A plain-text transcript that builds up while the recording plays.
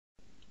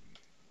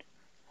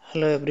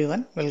Hello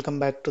everyone, welcome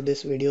back to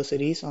this video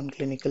series on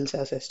clinical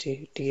SAS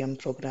SDTM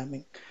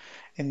programming.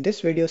 In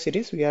this video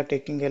series, we are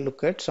taking a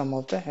look at some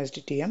of the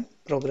SDTM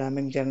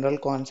programming general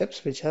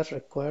concepts which are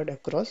required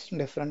across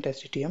different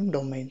SDTM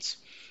domains.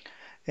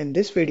 In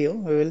this video,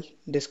 we will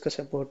discuss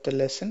about the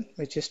lesson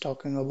which is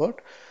talking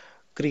about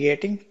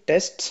creating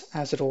tests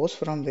as rows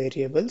from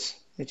variables,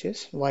 which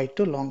is wide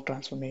to long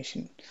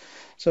transformation.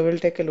 So we'll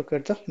take a look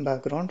at the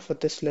background for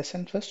this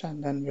lesson first,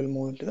 and then we'll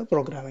move into the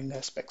programming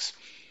aspects.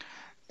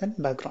 Then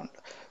background.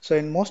 So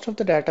in most of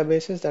the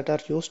databases that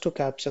are used to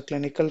capture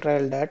clinical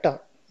trial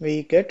data,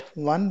 we get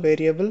one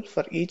variable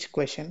for each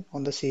question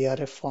on the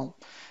CRF form.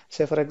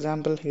 Say for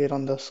example, here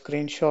on the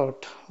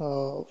screenshot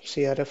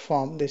CRF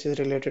form, this is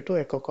related to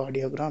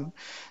echocardiogram.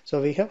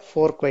 So we have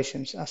four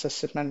questions: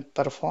 assessment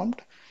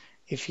performed,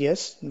 if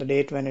yes, the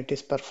date when it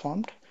is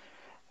performed,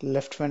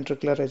 left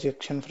ventricular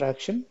ejection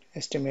fraction,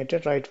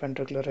 estimated right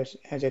ventricular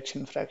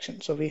ejection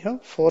fraction. So we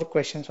have four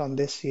questions on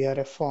this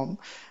CRF form,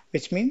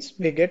 which means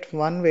we get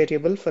one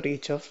variable for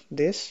each of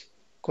this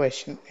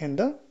question in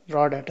the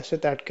raw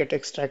dataset that get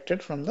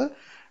extracted from the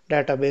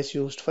database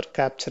used for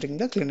capturing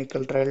the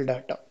clinical trial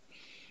data.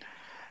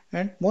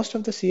 And most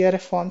of the CRF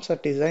forms are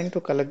designed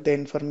to collect the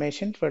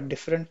information for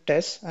different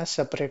tests as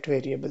separate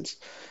variables.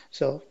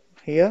 So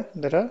here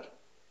there are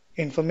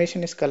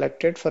information is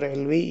collected for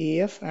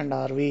LVEF and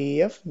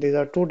RVEF. These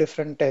are two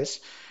different tests,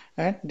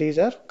 and these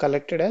are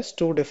collected as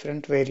two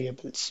different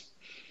variables.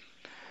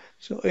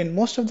 So in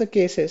most of the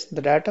cases,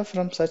 the data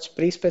from such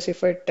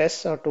pre-specified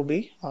tests are to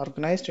be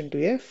organized into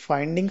a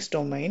findings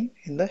domain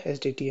in the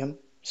SDTM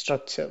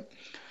structure.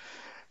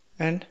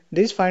 And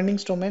this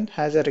findings domain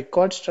has a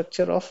record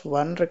structure of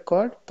one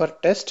record per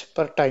test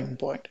per time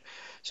point.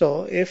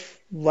 So if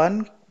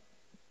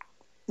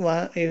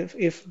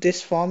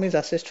this form is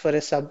assessed for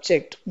a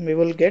subject, we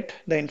will get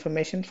the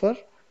information for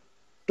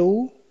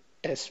two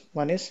tests.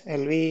 One is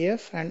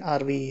LVEF and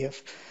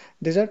RVEF.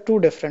 These are two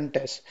different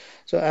tests.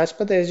 So as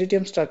per the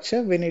SDTM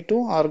structure, we need to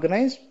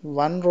organize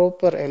one row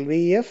per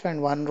LVEF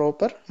and one row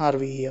per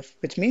RVEF,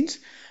 which means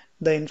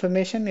the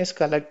information is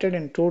collected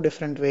in two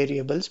different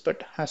variables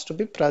but has to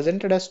be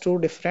presented as two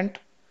different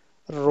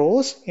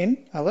rows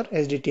in our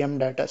SDTM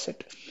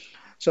dataset.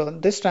 So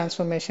this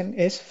transformation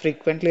is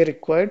frequently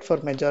required for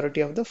majority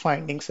of the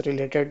findings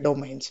related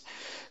domains.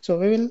 So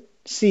we will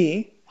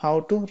see how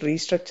to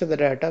restructure the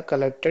data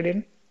collected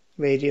in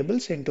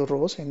variables into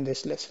rows in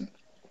this lesson.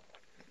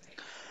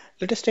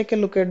 Let us take a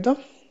look at the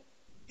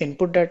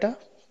input data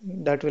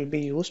that will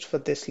be used for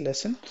this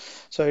lesson.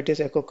 So it is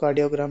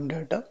echocardiogram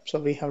data. So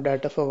we have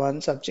data for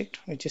one subject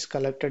which is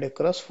collected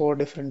across four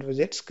different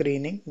visits: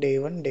 screening, day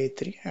 1, day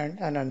 3, and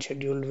an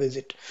unscheduled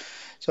visit.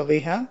 So we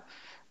have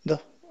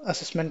the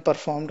assessment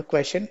performed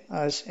question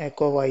as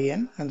echo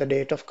YN and the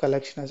date of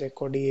collection as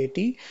echo DAT,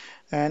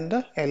 and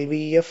the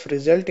LVEF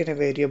result in a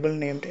variable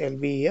named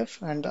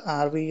LVEF and the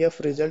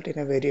RVEF result in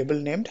a variable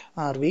named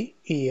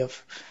RVEF.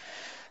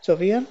 So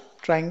we are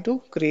trying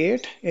to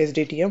create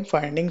SDTM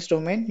findings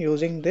domain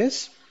using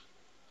this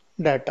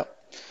data.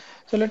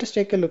 So let us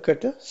take a look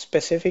at the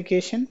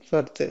specification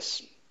for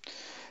this.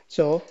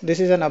 So this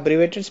is an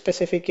abbreviated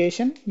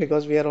specification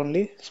because we are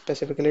only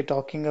specifically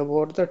talking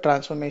about the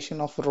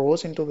transformation of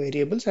rows into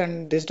variables,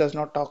 and this does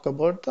not talk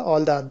about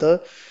all the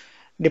other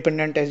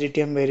dependent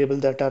SDTM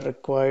variables that are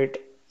required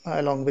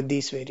along with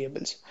these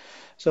variables.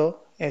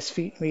 So as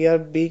we are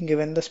being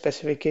given the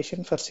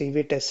specification for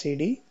CV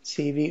TESTCD,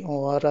 CV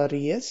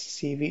ORRES,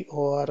 CV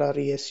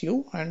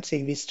ORRESU, and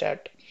CV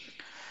STAT.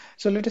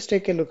 So let us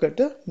take a look at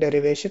the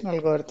derivation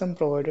algorithm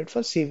provided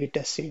for CV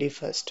TESTCD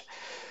first.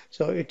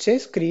 So it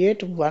says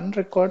create one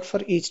record for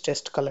each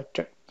test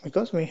collected,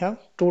 because we have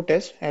two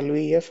tests,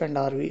 LVEF and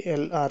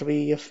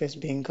RVEF is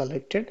being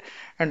collected,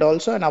 and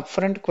also an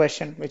upfront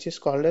question which is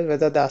called as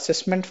whether the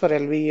assessment for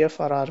LVEF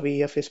or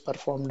RVEF is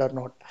performed or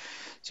not.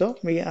 So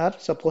we are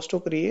supposed to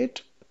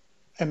create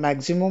a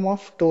maximum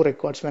of two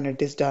records when it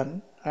is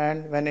done,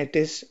 and when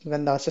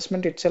the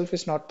assessment itself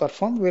is not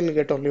performed, we'll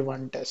get only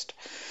one test.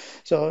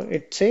 So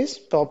it says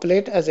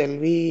populate as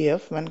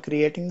LVEF when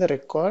creating the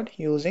record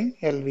using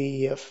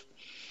LVEF,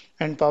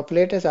 and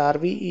populate as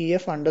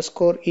RVEF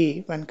underscore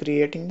E when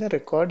creating the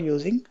record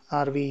using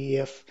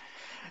RVEF,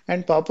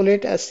 and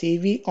populate as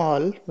CV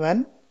all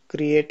when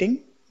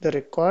creating the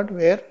record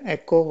where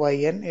echo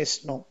YN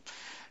is no.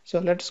 So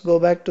let's go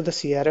back to the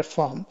CRF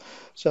form.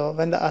 So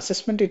when the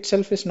assessment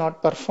itself is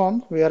not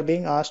performed, we are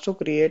being asked to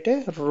create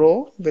a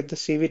row with the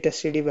CV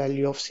TESTCD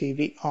value of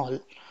CV all.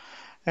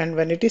 And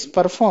when it is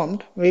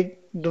performed, we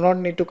do not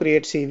need to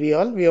create CV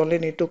all, we only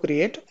need to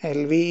create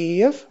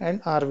LVEF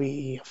and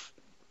RVEF.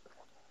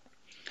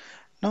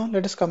 Now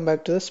let us come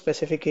back to the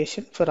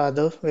specification for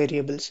other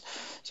variables.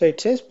 So it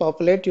says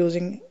populate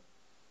using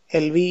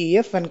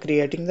LVEF when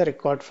creating the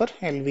record for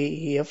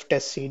LVEF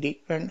TESTCD,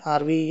 and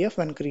RVEF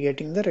when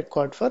creating the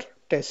record for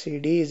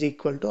TESTCD is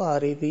equal to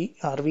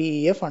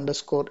RVEF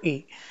underscore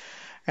E.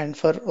 And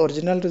for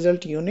original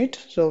result unit,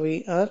 so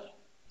we are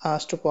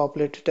asked to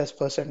populate it as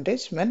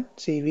percentage when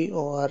CV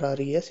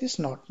ORRES is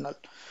not null.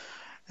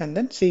 And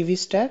then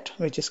CVStat,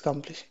 which is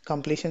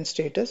completion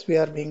status, we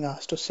are being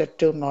asked to set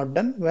to not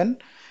done when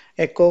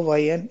echo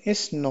YN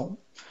is no,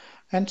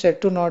 and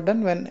set to not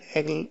done when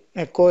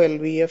echo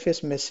LVEF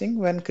is missing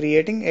when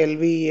creating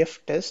LVEF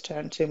test,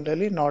 and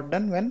similarly not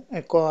done when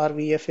echo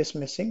RVEF is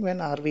missing when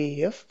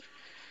RVEF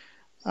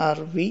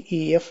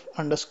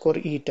underscore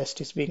E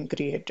test is being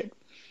created.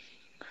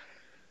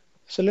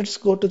 So let's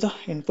go to the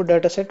input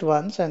dataset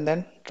once and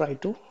then try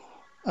to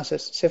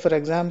assess. Say for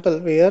example,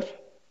 where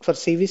for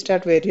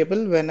CVStat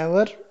variable,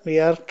 whenever we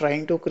are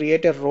trying to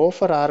create a row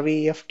for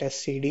RVEF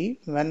test CD,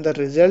 when the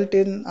result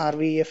in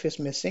RVEF is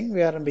missing,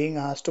 we are being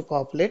asked to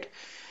populate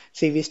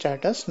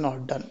CVStat as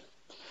not done.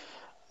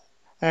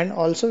 And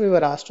also we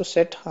were asked to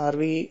set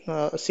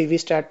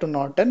CVStat to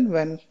not done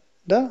when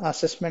the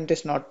assessment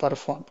is not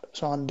performed.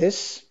 So on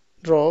this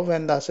row,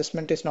 when the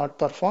assessment is not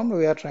performed,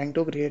 we are trying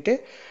to create a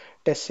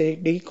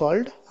TESTCD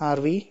called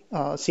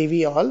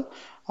CV all,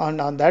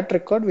 and on that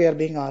record we are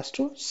being asked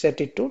to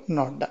set it to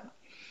not done.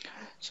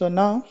 So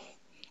now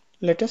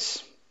let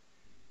us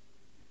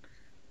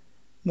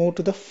move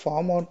to the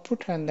form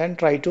output and then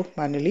try to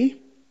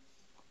manually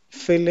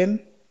fill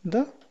in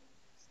the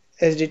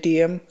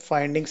SDTM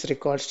findings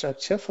record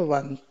structure for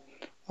one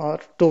or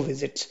two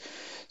visits.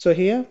 So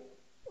here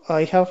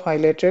I have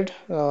highlighted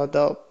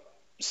the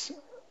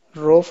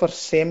row for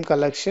same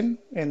collection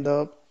in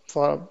the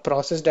for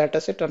process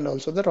dataset and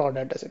also the raw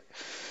dataset.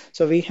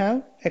 So we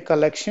have a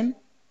collection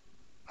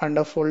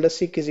under folder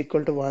seek is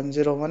equal to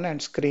 101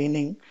 and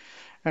screening,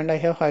 and I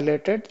have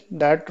highlighted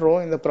that row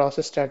in the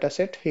process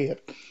dataset here.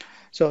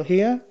 So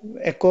here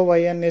echo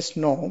yn is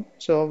no.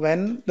 So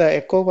when the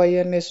echo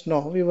yn is no,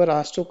 we were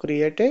asked to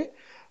create a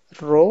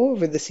row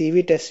with the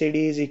CV test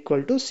CD is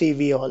equal to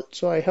CV all.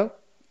 So I have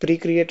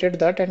pre-created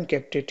that and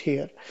kept it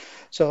here.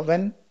 So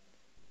when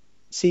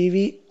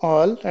CV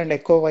all and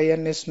echo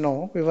yn is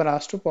no, we were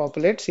asked to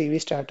populate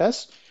CV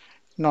status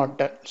not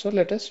done. So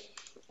let us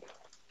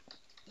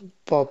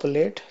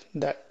populate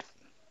that.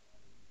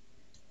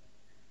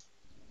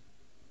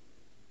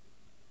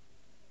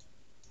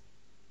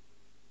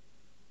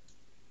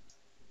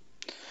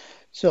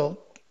 So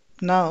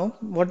now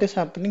what is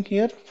happening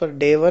here for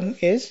day one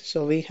is,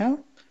 so we have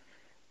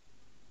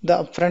the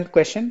upfront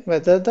question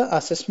whether the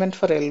assessment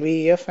for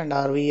LVEF and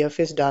RVEF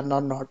is done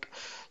or not.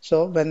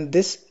 So when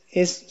this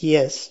is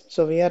yes,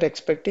 so we are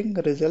expecting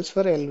results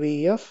for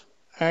LVEF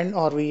and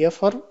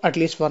RVEF or at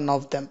least one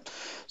of them.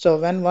 So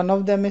when one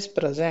of them is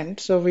present,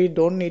 so we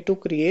don't need to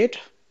create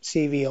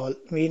CV all.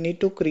 We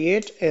need to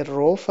create a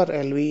row for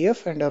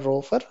LVEF and a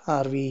row for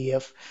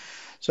RVEF.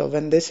 So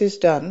when this is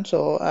done,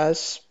 so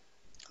as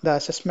the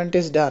assessment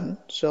is done,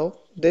 so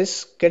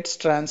this gets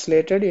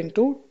translated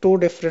into two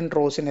different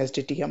rows in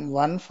SDTM,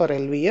 one for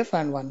LVEF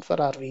and one for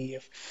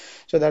RVEF.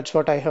 So that's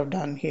what I have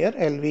done here,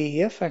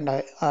 LVEF and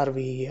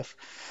RVEF.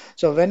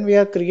 So when we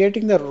are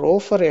creating the row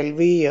for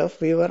LVEF,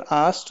 we were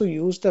asked to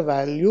use the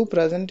value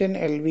present in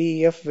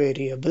LVEF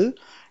variable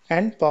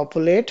and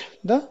populate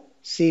the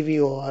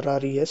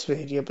CVORRES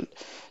variable.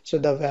 So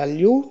the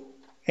value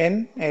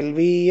in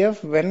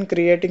LVEF when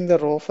creating the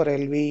row for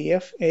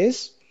LVEF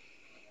is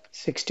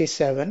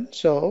 67.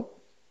 So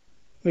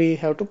we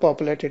have to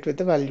populate it with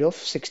the value of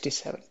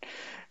 67.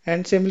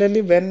 And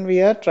similarly, when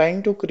we are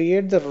trying to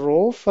create the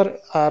row for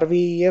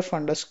RVEF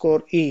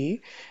underscore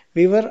E,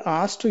 we were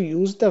asked to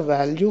use the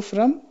value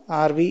from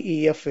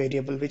RVEF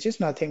variable, which is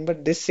nothing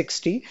but this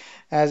 60.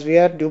 As we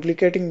are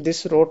duplicating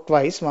this row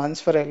twice, once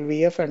for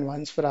LVEF and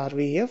once for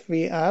RVEF,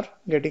 we are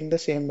getting the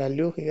same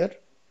value here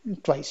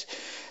twice.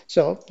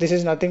 So this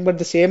is nothing but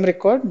the same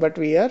record, but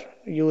we are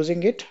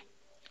using it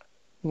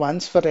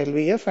once for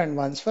LVEF and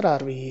once for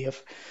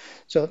RVEF.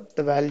 So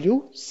the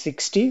value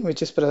 60,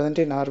 which is present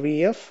in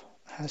RVEF,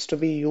 has to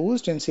be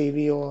used in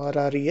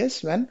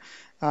CVORRES when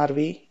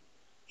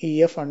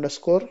RVEF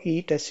underscore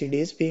E test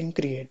CD is being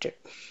created.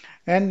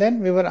 And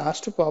then we were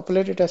asked to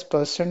populate it as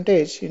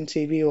percentage in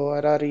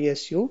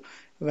CVORRESU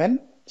when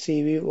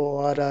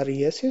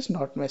CVORRES is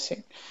not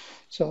missing.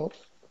 So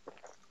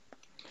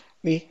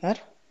we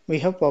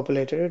have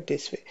populated it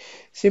this way.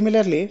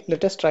 Similarly,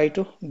 let us try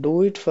to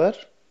do it for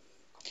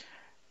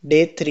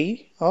day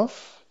 3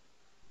 of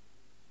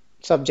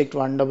subject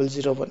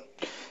 1001.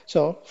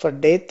 So for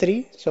day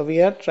 3, so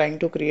we are trying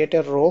to create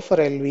a row for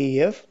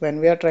LVEF. When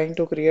we are trying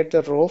to create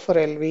the row for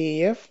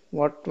LVEF,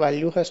 what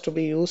value has to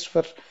be used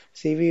for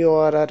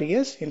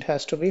CVORRES? It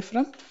has to be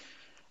from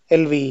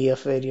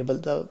LVEF variable.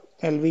 The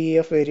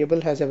LVEF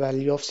variable has a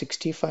value of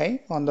 65.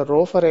 On the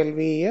row for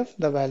LVEF,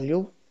 the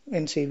value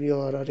in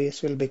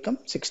CVORRES will become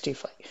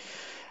 65.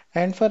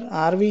 And for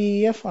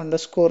RVEF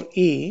underscore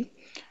E,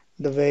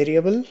 the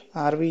variable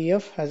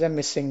RVEF has a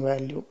missing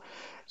value.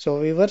 So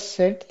we were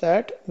said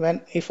that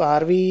if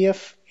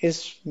RVEF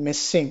is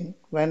missing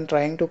when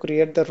trying to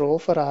create the row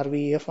for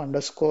RVEF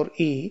underscore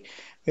E,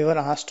 we were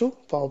asked to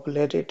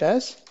populate it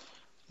as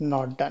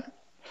not done.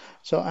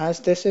 So as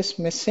this is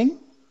missing,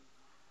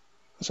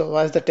 so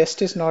as the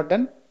test is not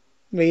done,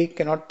 we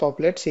cannot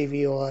populate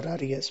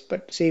CVORRES,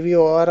 but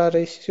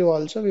CVORRES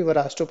also we were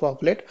asked to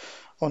populate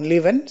only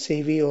when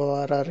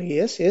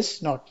CVORRES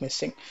is not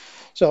missing.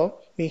 So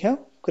we have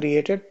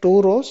created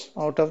two rows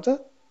out of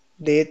the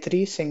day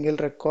 3 single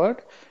record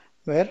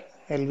where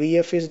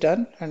LVF is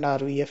done and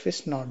RVF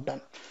is not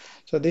done.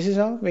 So this is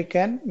how we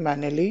can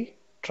manually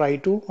try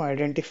to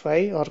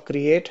identify or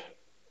create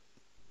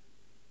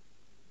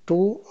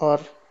two or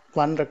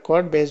one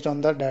record based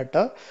on the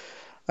data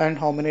and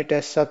how many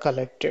tests are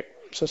collected.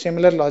 So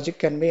similar logic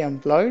can be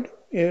employed.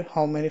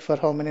 How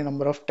many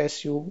number of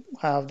tests you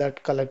have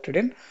that collected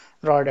in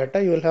raw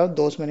data, you will have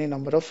those many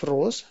number of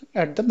rows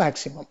at the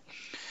maximum.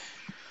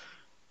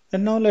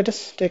 And now let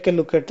us take a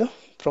look at the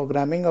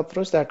programming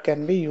approach that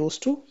can be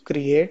used to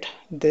create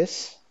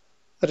this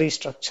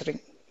restructuring.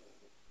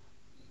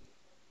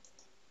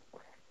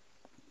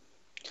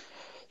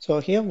 So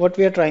here what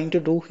we are trying to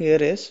do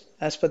here is,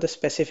 as per the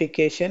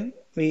specification,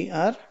 we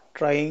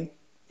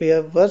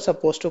were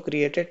supposed to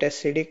create a test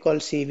CD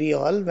called CV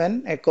all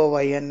when echo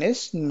yn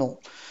is no.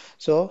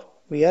 So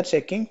we are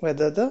checking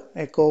whether the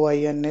echo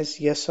yn is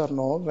yes or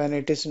no. When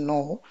it is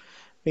no,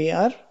 we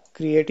are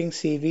creating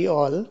CV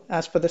all.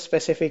 As per the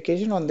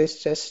specification on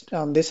this test,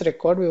 on this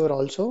record, we were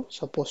also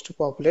supposed to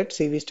populate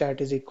CV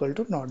stat is equal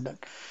to not done,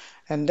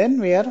 and then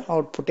we are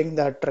outputting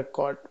that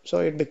record. So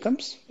it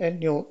becomes a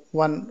new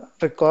one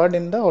record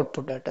in the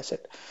output data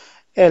set.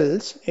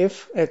 Else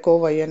if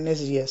echo yn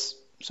is yes,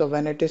 so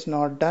when it is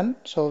not done,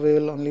 so we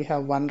will only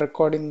have one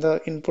record in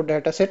the input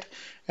data set,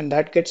 and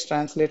that gets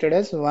translated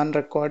as one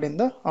record in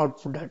the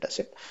output data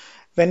set.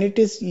 When it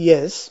is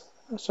yes,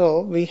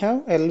 so we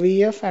have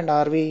LVF and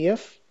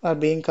RVF are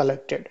being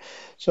collected.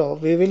 So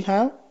we will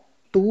have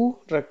two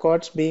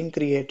records being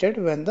created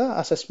when the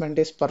assessment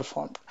is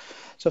performed.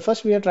 So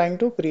first we are trying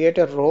to create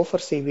a row for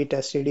CV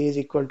test CD is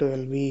equal to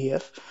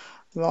LVEF.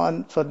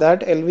 For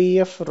that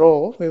LVEF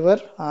row, we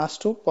were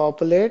asked to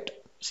populate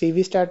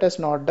CV stat as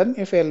not done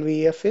if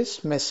LVEF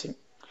is missing.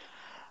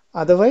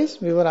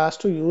 Otherwise, we were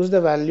asked to use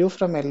the value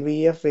from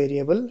LVEF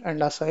variable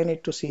and assign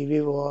it to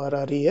CV or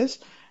RES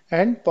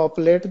and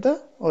populate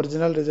the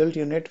original result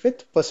unit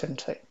with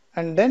percent sign.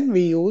 And then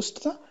we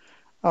used the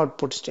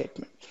output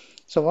statement.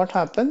 So what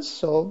happens?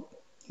 So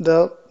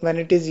when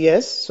it is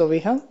yes, so we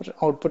have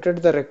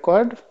outputted the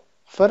record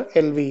for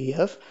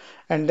LVEF,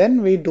 and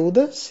then we do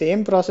the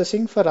same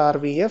processing for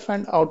RVF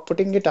and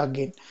outputting it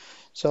again.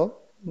 So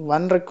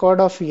one record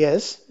of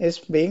yes is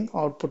being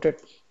outputted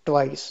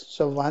twice.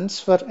 So once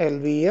for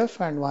LVEF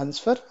and once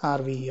for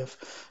RVEF.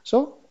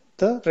 So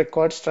the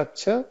record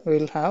structure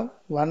will have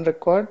one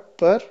record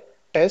per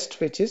test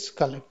which is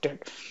collected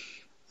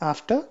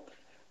after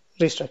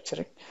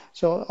restructuring.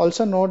 So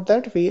also note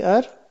that we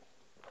are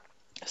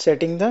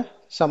setting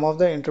some of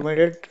the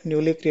intermediate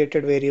newly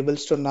created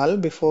variables to null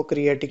before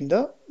creating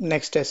the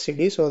next test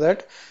CD, so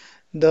that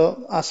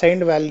the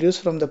assigned values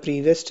from the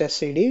previous test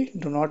CD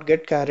do not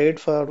get carried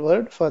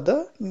forward for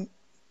the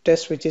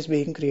test which is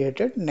being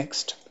created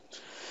next.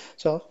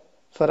 So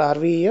for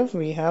RVEF,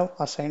 we have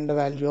assigned the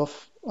value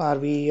of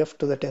RVEF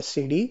to the test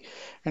CD,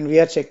 and we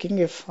are checking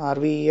if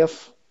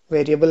RVEF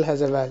variable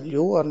has a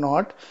value or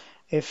not.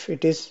 If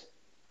it is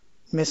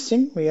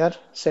missing, we are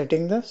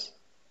setting the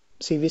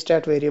CV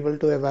stat variable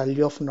to a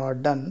value of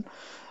not done.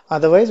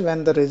 Otherwise,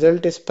 when the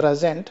result is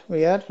present,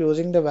 we are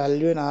using the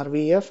value in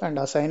RVF and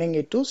assigning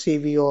it to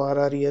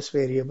CVORRES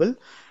variable,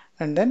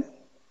 and then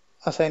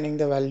assigning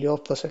the value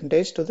of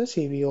percentage to the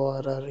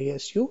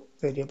CVORRESU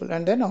variable,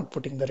 and then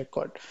outputting the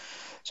record.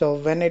 So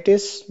when it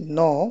is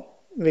no,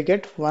 we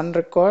get one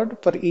record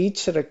for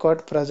each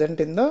record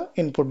present in the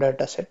input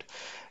data set.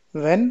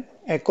 When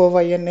echo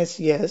yn is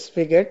yes,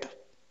 we get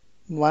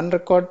one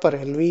record per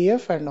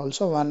LVEF and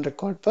also one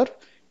record per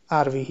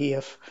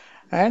RVEF,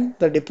 and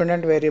the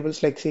dependent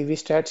variables like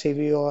CVStat,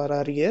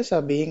 CVORRES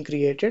are being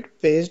created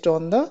based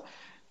on the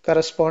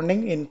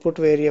corresponding input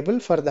variable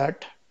for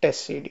that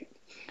test CD.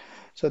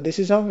 So this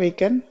is how we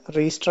can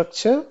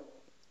restructure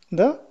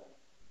the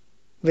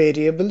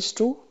variables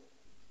to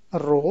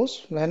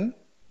rows when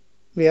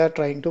we are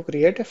trying to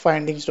create a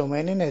findings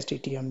domain in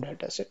SDTM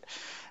dataset.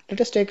 Let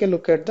us take a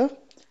look at the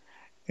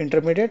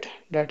intermediate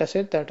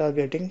dataset that are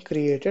getting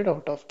created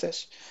out of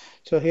this.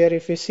 So here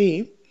if we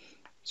see,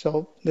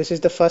 so this is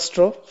the first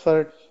row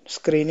for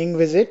screening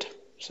visit.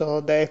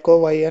 So the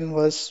echo yn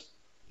was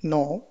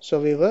no.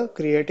 So we were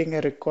creating a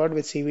record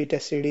with CV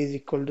test CD is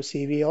equal to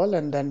CV all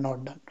and then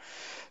not done.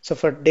 So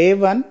for day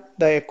 1,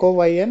 the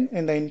echo yn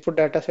in the input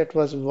data set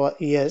was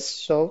yes.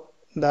 So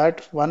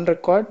that one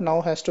record now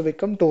has to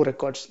become two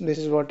records. This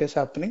is what is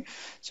happening.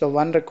 So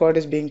one record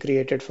is being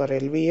created for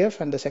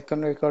LVEF and the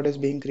second record is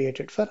being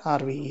created for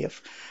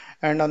RVEF.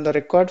 And on the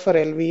record for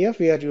LVF,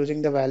 we are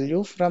using the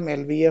value from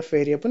LVF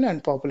variable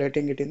and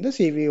populating it in the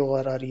CV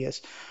over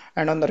RES.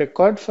 And on the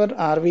record for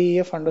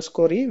RVEF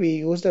underscore E, we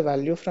use the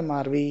value from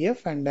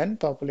RVEF and then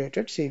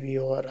populated CV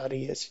over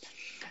RES.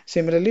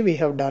 Similarly, we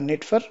have done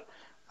it for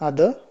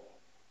other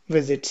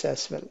visits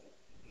as well.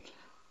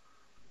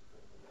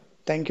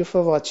 Thank you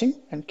for watching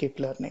and keep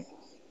learning.